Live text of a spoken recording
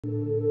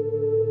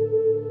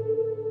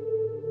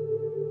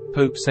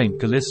Pope Saint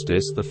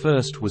Callistus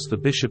I was the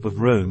Bishop of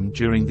Rome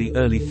during the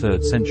early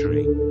 3rd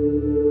century.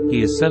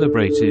 He is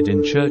celebrated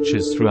in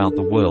churches throughout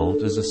the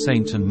world as a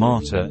saint and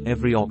martyr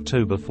every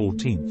October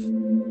 14th.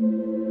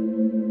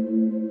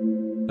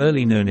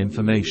 Early known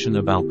information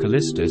about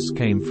Callistus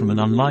came from an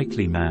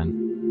unlikely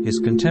man, his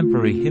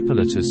contemporary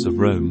Hippolytus of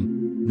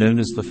Rome, known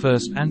as the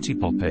first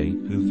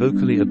antipope, who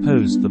vocally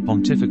opposed the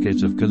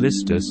pontificate of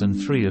Callistus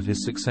and 3 of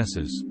his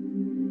successors.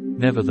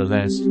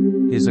 Nevertheless,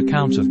 his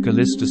account of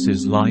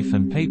Callistus's life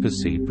and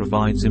papacy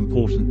provides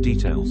important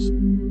details.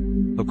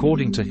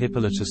 According to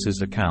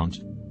Hippolytus's account,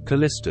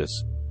 Callistus,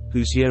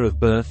 whose year of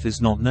birth is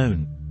not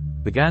known,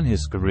 began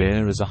his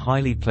career as a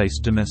highly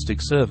placed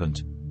domestic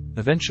servant,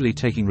 eventually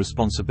taking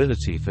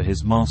responsibility for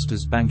his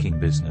master's banking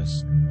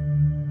business.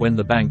 When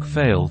the bank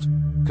failed,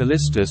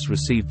 Callistus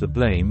received the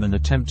blame and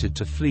attempted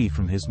to flee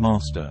from his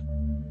master.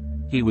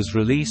 He was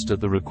released at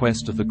the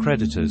request of the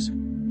creditors,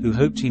 who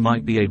hoped he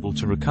might be able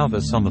to recover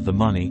some of the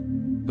money,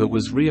 but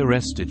was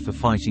rearrested for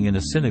fighting in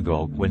a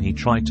synagogue when he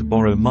tried to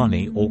borrow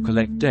money or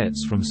collect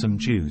debts from some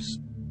Jews.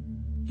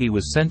 He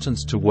was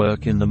sentenced to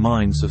work in the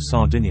mines of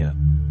Sardinia.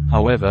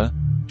 However,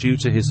 due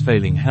to his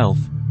failing health,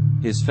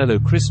 his fellow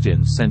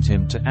Christians sent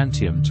him to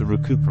Antioch to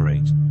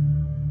recuperate.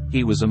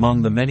 He was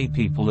among the many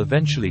people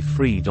eventually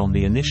freed on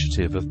the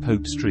initiative of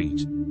Pope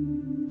St.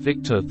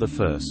 Victor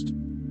I.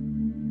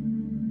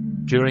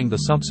 During the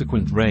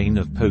subsequent reign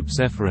of Pope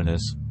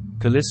Zephyrinus,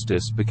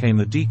 Callistus became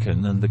a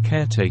deacon and the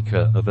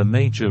caretaker of a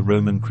major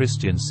Roman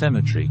Christian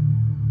cemetery,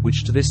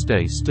 which to this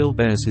day still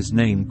bears his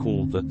name,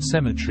 called the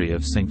Cemetery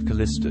of Saint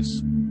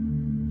Callistus.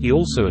 He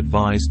also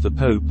advised the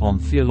Pope on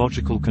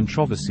theological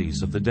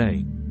controversies of the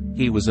day.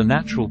 He was a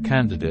natural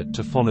candidate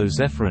to follow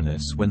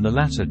Zephyrinus when the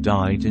latter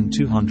died in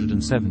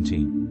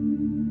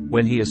 217.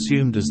 When he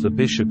assumed as the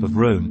Bishop of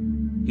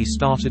Rome, he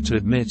started to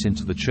admit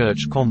into the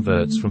Church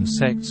converts from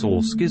sects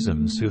or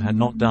schisms who had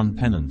not done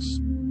penance.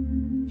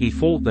 He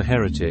fought the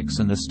heretics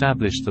and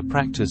established the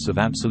practice of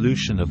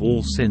absolution of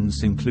all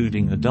sins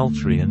including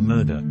adultery and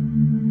murder.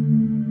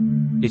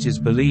 It is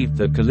believed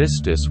that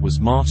Callistus was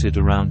martyred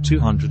around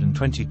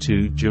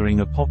 222 during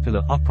a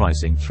popular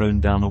uprising thrown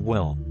down a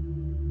well.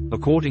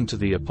 According to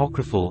the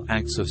apocryphal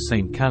Acts of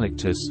Saint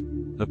Callistus,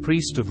 a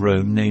priest of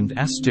Rome named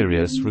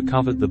Asterius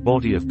recovered the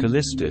body of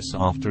Callistus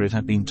after it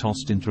had been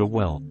tossed into a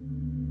well.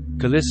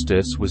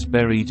 Callistus was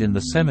buried in the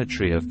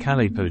cemetery of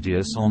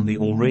Calipodius on the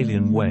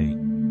Aurelian Way.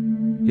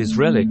 His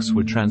relics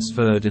were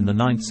transferred in the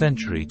 9th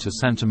century to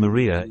Santa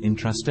Maria in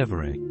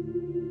Trastevere.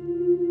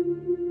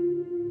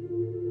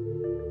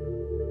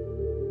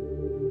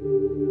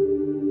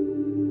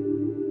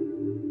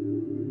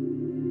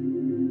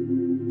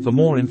 For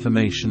more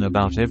information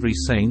about every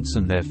saints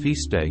and their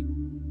feast day,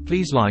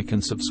 please like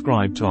and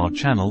subscribe to our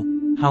channel,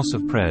 House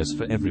of Prayers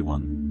for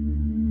Everyone.